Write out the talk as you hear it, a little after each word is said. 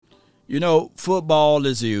Football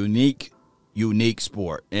is a unique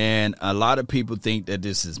sport. And a lot of people think that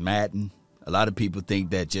this is Madden. A lot of people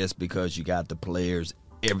think that just because you got the players,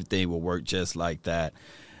 everything will work just like that.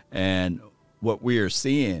 And what we are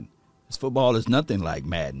seeing is football is nothing like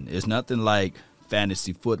Madden. It's nothing like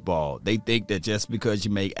fantasy football. They think that just because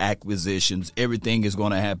you make acquisitions, everything is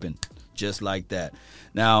going to happen just like that.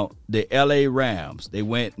 Now, the L.A. Rams, they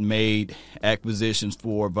went and made acquisitions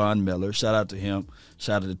for Von Miller. Shout out to him.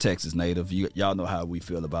 Shout out to Texas native. Y'all know how we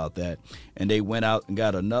feel about that. And they went out and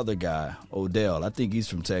got another guy, Odell. I think he's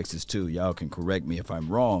from Texas, too. Y'all can correct me if I'm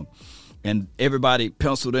wrong. And everybody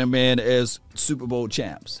penciled them in as Super Bowl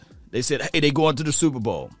champs. They said, hey, they going to the Super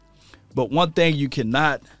Bowl. But one thing you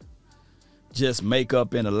cannot just make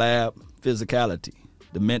up in a lab, physicality,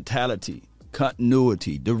 the mentality,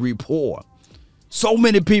 continuity, the rapport. So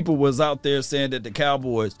many people was out there saying that the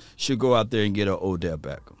Cowboys should go out there and get an Odell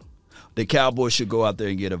Beckham. The Cowboys should go out there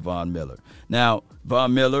and get a Von Miller. Now,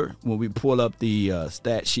 Von Miller, when we pull up the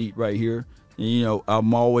stat sheet right here, and,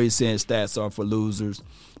 I'm always saying stats are for losers,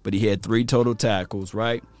 but he had 3 total tackles,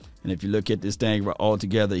 right? And if you look at this thing all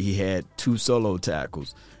together, he had 2 solo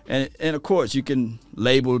tackles. And of course, you can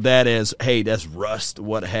label that as, hey, that's rust,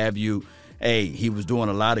 what have you. Hey, he was doing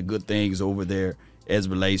a lot of good things over there as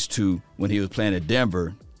relates to when he was playing at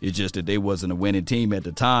Denver. It's just that they wasn't a winning team at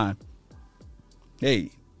the time.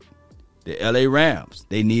 Hey, the L.A. Rams,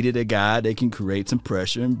 they needed a guy that can create some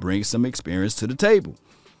pressure and bring some experience to the table.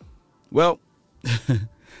 Well,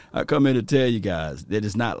 I come in to tell you guys that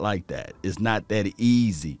it's not like that. It's not that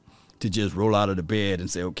easy to just roll out of the bed and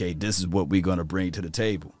say, okay, this is what we're going to bring to the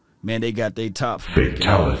table. Man, they got their top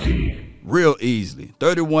fatality real easily,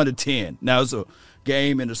 31-10. Now, it's a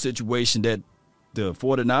game in a situation that the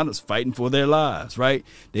 49ers fighting for their lives, right?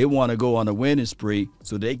 They want to go on a winning spree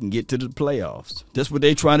so they can get to the playoffs. That's what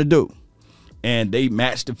they're trying to do. And they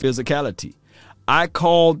match the physicality. I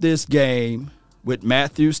called this game with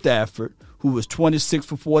Matthew Stafford, who was 26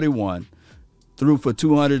 for 41, threw for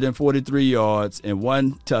 243 yards and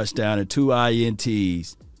 1 touchdown and 2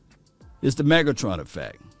 INTs. It's the Megatron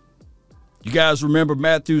effect. You guys remember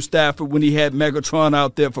Matthew Stafford when he had Megatron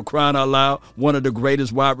out there, for crying out loud, one of the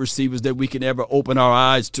greatest wide receivers that we can ever open our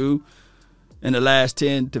eyes to in the last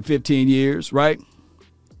 10 to 15 years, right?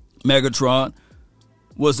 Megatron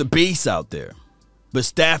was a beast out there. But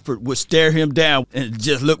Stafford would stare him down and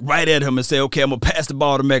just look right at him and say, okay, I'm going to pass the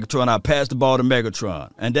ball to Megatron. I'll pass the ball to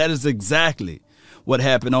Megatron. And that is exactly what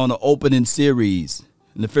happened on the opening series,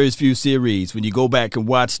 in the first few series, when you go back and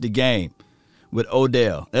watch the game with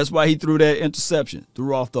Odell. That's why he threw that interception,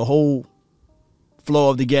 threw off the whole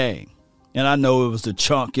flow of the game. And I know it was a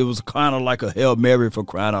chunk. It was kind of like a Hail Mary, for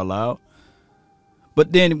crying out loud.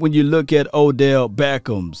 But then when you look at Odell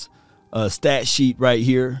Beckham's stat sheet right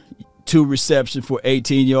here, 2 receptions for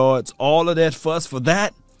 18 yards, all of that fuss for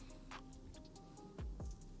that.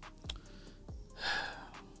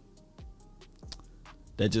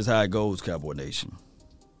 That's just how it goes, Cowboy Nation.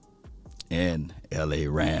 And L.A.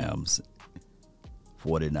 Rams,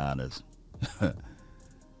 49ers.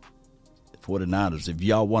 49ers, if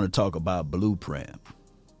y'all want to talk about blueprint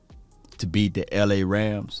to beat the L.A.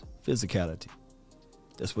 Rams, physicality.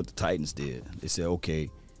 That's what the Titans did. They said, okay,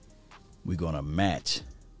 we're going to match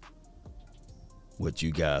what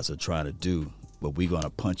you guys are trying to do, but we're going to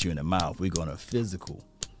punch you in the mouth. We're going to physical.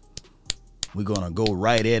 We're going to go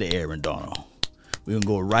right at Aaron Donald. We're going to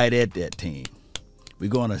go right at that team.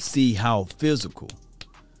 We're going to see how physical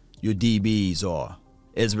your DBs are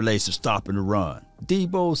as it relates to stopping the run.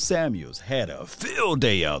 Deebo Samuels had a field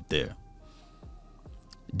day out there.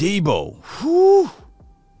 Deebo, whew.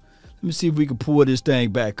 Let me see if we can pull this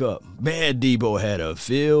thing back up. Man, Deebo had a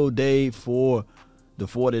field day for the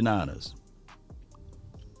 49ers.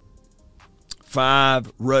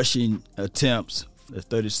 5 rushing attempts at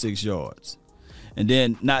 36 yards. And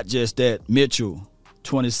then not just that, Mitchell,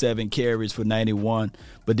 27 carries for 91.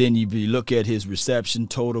 But then if you look at his reception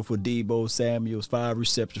total for Deebo Samuels, 5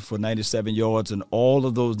 receptions for 97 yards, and all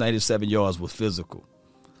of those 97 yards were physical.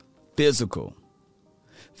 Physical.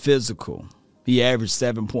 He averaged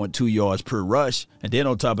 7.2 yards per rush. And then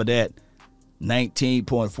on top of that,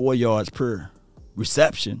 19.4 yards per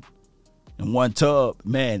reception. And 1 tub.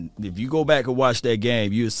 Man, if you go back and watch that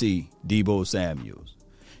game, you'll see Deebo Samuels.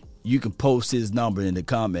 You can post his number in the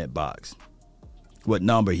comment box, what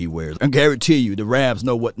number he wears. I guarantee you the Rams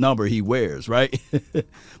know what number he wears, right?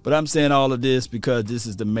 But I'm saying all of this because this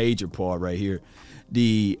is the major part right here.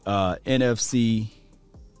 The NFC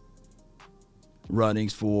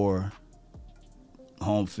runnings for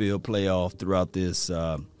home field playoff throughout this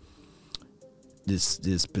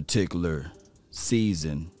this particular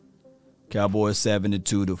season. Cowboys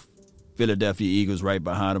 7-2, the Philadelphia Eagles right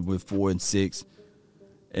behind them with 4-6.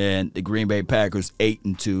 And the Green Bay Packers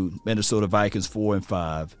 8-2. Minnesota Vikings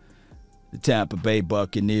 4-5. The Tampa Bay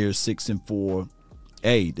Buccaneers 6-4.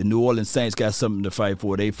 Hey, the New Orleans Saints got something to fight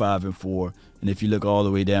for. They 5-4. And if you look all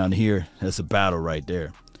the way down here, that's a battle right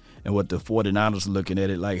there. And what the 49ers are looking at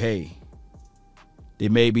it like, hey, they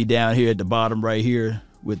may be down here at the bottom right here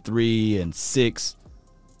with 3-6,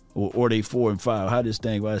 or they 4-5. How this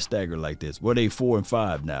thing, why stagger like this? Well, they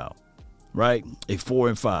 4-5 now, right? They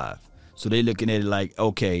 4-5. So they looking at it like,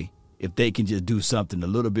 okay, if they can just do something a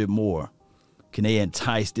little bit more, can they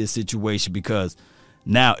entice this situation? Because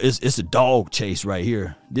now it's a dog chase right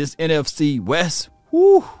here. This NFC West,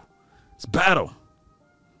 whoo, it's battle.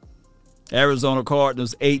 Arizona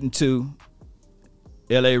Cardinals 8-2.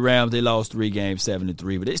 LA Rams, they lost 3 games,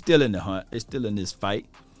 7-3, but they're still in the hunt. They're still in this fight.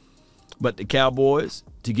 But the Cowboys,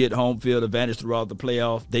 to get home field advantage throughout the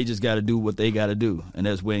playoff, they just got to do what they got to do, and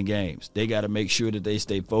that's win games. They got to make sure that they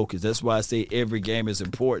stay focused. That's why I say every game is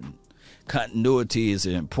important. Continuity is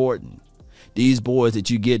important. These boys that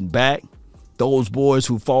you're getting back, those boys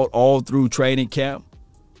who fought all through training camp,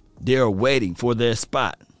 they're waiting for their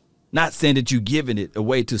spot. Not saying that you're giving it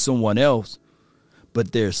away to someone else,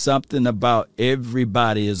 but there's something about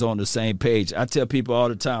everybody is on the same page. I tell people all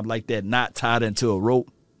the time, like that knot tied into a rope,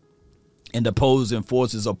 and the opposing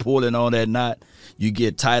forces are pulling on that knot, you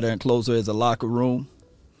get tighter and closer as a locker room.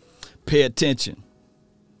 Pay attention.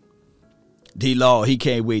 D-Law, he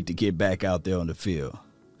can't wait to get back out there on the field.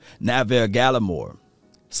 Neville Gallimore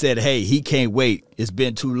said, hey, he can't wait. It's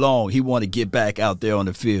been too long. He want to get back out there on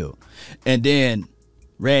the field. And then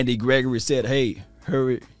Randy Gregory said, hey,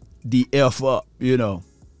 hurry the F up,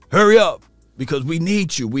 Hurry up, because we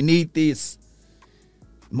need you. We need this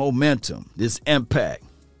momentum, this impact.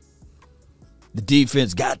 The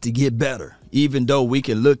defense got to get better, even though we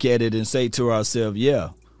can look at it and say to ourselves,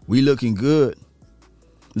 yeah, we looking good.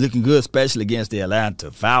 Looking good, especially against the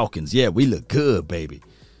Atlanta Falcons. Yeah, we look good, baby.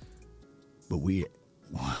 But we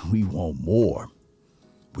want more.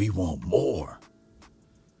 We want more.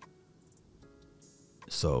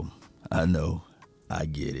 So I know, I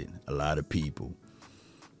get it. A lot of people,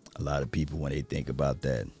 when they think about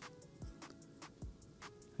that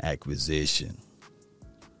acquisition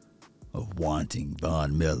of wanting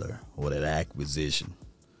Von Miller, or that acquisition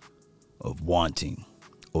of wanting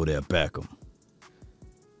Odell Beckham,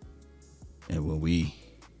 and when we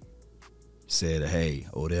said, hey,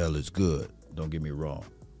 Odell is good, don't get me wrong,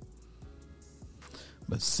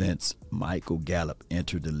 but since Michael Gallup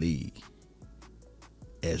entered the league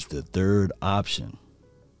as the third option,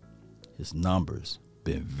 his numbers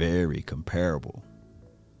been very comparable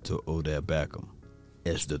to Odell Beckham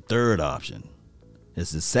as the third option.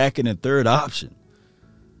 It's the second and third option.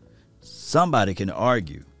 Somebody can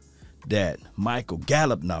argue that Michael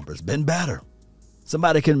Gallup numbers been better.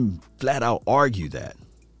 Somebody can flat out argue that.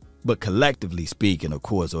 But collectively speaking, of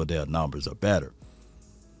course, Odell numbers are better.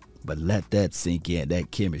 But let that sink in,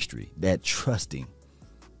 that chemistry, that trusting,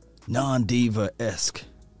 non-diva-esque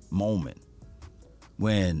moment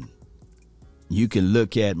when you can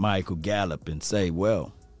look at Michael Gallup and say,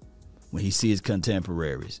 well, when he sees his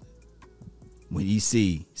contemporaries, when he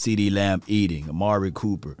see CeeDee Lamb eating, Amari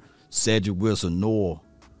Cooper, Cedric Wilson, Noah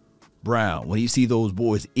Brown, when he see those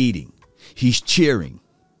boys eating, he's cheering,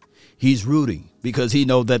 he's rooting, because he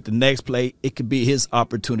knows that the next play, it could be his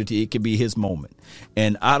opportunity, it could be his moment.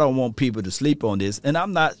 And I don't want people to sleep on this, and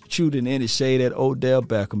I'm not shooting any shade at Odell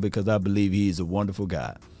Beckham, because I believe he's a wonderful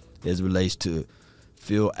guy as it relates to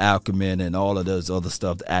Phil Ackerman and all of those other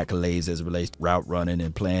stuff, the accolades as it relates to route running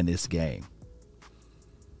and playing this game.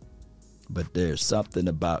 But there's something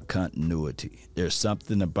about continuity. There's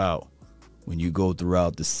something about when you go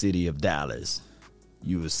throughout the city of Dallas,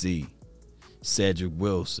 you will see Cedric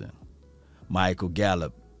Wilson, Michael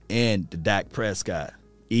Gallup, and the Dak Prescott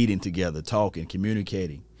eating together, talking,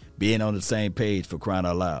 communicating, being on the same page, for crying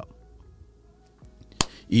out loud.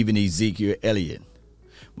 Even Ezekiel Elliott,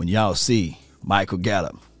 when y'all see Michael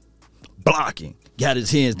Gallup blocking, got his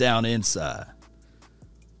hands down inside.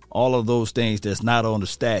 All of those things that's not on the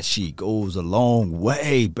stat sheet goes a long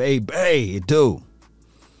way, baby. It do.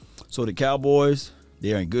 So the Cowboys,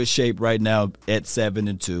 they're in good shape right now at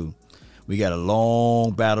 7-2. We got a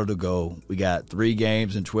long battle to go. We got 3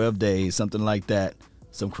 games in 12 days, something like that,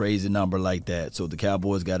 some crazy number like that. So the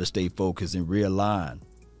Cowboys got to stay focused and realign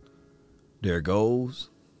their goals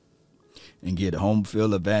and get home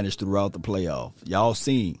field advantage throughout the playoff. Y'all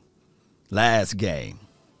seen last game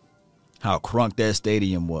how crunk that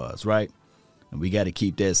stadium was, right? And we got to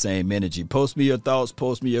keep that same energy. Post me your thoughts.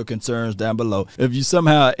 Post me your concerns down below. If you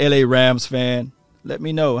somehow an LA Rams fan, Let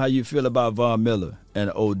me know how you feel about Von Miller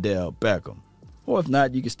and Odell Beckham. Or if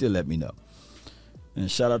not, you can still let me know. And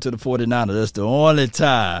shout out to the 49ers. That's the only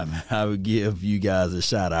time I would give you guys a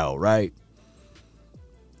shout out, right?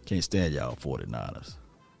 Can't stand y'all 49ers.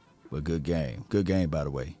 But good game. Good game, by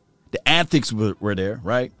the way. The antics were there,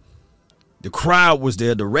 right? The crowd was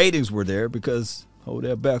there. The ratings were there because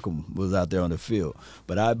Odell Beckham was out there on the field.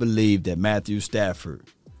 But I believe that Matthew Stafford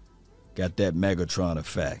got that Megatron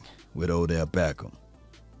effect with Odell Beckham.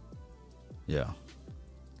 Yeah.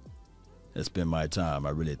 That's been my time.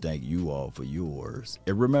 I really thank you all for yours.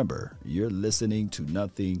 And remember, you're listening to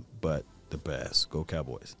nothing but the best. Go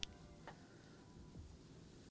Cowboys.